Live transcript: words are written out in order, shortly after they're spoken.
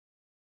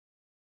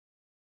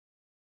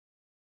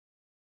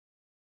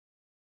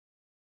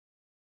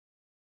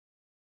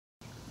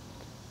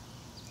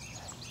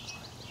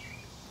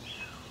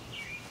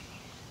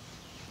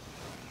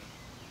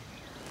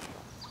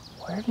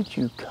Where did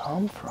you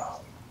come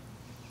from?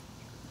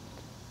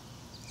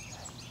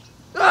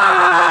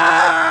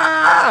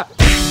 Ah!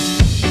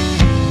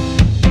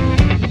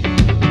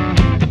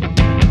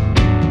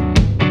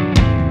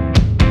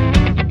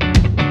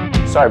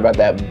 Sorry about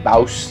that,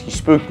 Bouse. You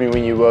spooked me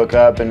when you woke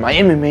up, and my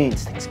MMA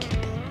instincts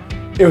kicked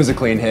in. It was a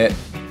clean hit.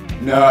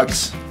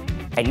 Nux.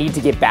 I need to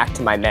get back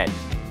to my men.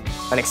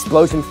 An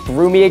explosion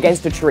threw me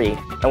against a tree,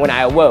 and when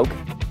I awoke,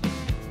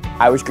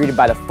 I was greeted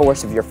by the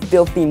force of your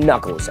filthy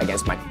knuckles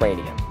against my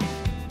cranium.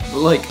 But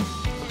like,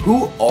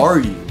 who are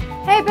you?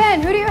 Hey Ben,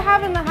 who do you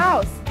have in the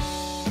house?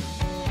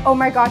 Oh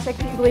my gosh, I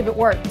can't believe it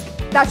worked.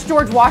 That's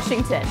George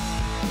Washington.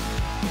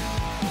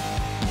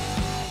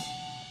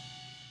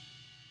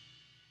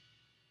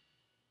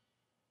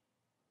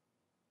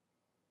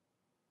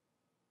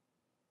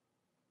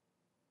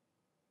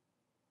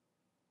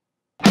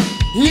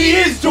 He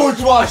is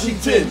George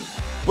Washington!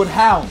 But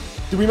how?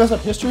 Did we mess up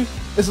history?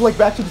 Is it like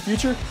Back to the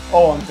Future?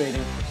 Oh, I'm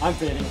fading. I'm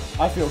fading.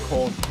 I feel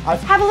cold.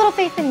 Have a little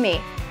faith in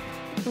me.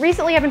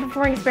 Recently I've been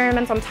performing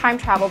experiments on time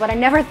travel, but I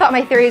never thought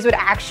my theories would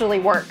actually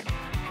work.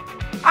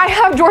 I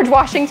have George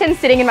Washington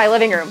sitting in my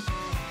living room.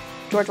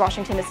 George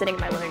Washington is sitting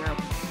in my living room.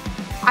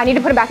 I need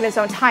to put him back in his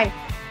own time.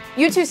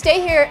 You two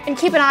stay here and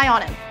keep an eye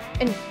on him.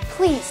 And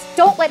please,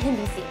 don't let him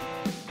be seen.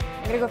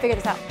 I'm gonna go figure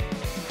this out.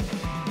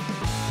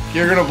 If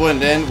you're gonna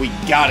blend in, we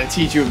gotta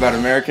teach you about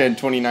America in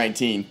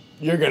 2019.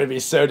 You're gonna be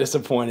so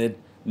disappointed.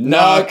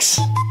 Nux!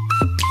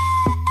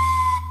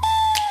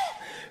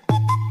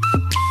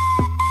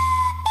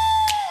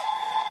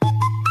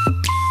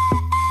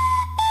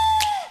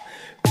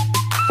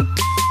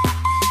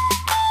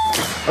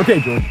 Okay,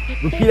 George,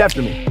 repeat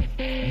after me.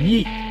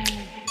 Yeet.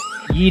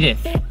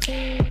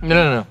 Yeetith.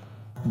 No.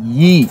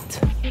 Yeet.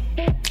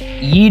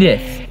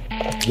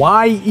 Yeetith.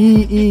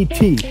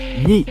 Y-E-E-T.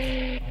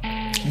 Yeet.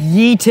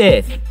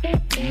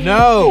 Yeetith.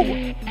 No!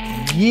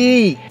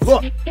 Yeet.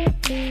 Look.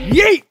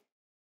 Yeet!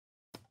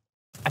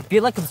 I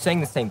feel like I'm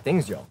saying the same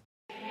things, Joe.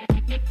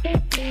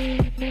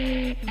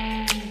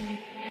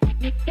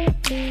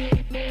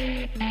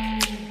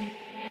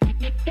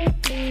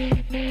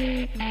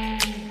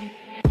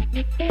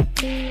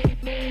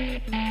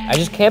 I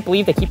just can't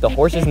believe they keep the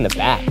horses in the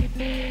back.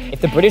 If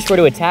the British were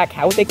to attack,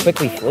 how would they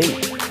quickly flee?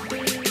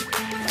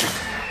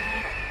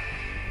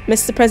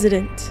 Mr.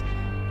 President,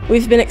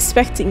 we've been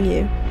expecting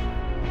you.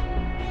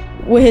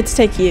 We're here to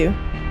take you.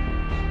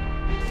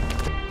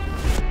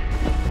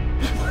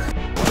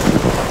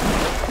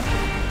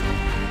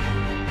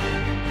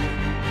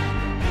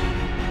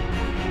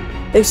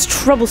 Those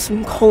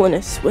troublesome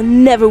colonists will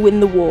never win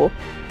the war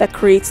that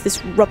creates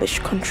this rubbish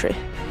country.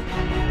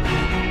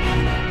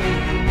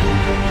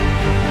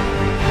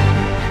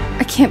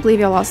 I can't believe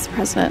y'all lost the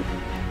president.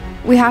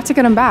 We have to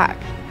get him back.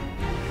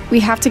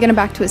 We have to get him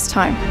back to his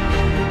time.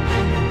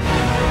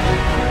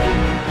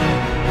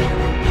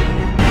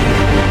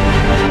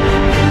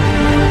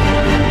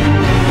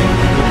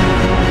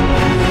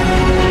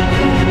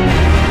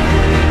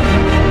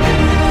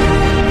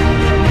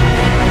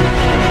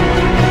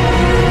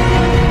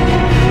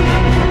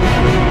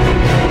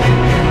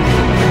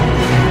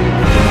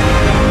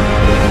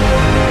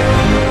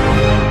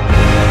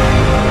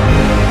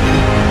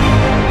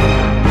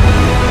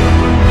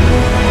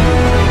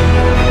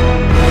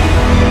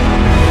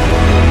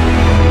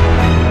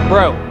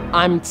 Bro,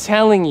 I'm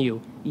telling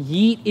you,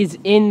 yeet is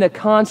in the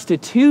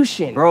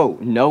Constitution. Bro,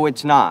 no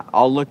it's not.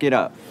 I'll look it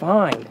up.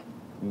 Fine.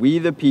 We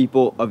the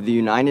people of the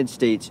United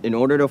States, in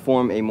order to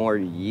form a more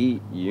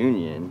yeet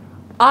union.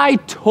 I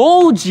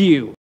told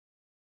you!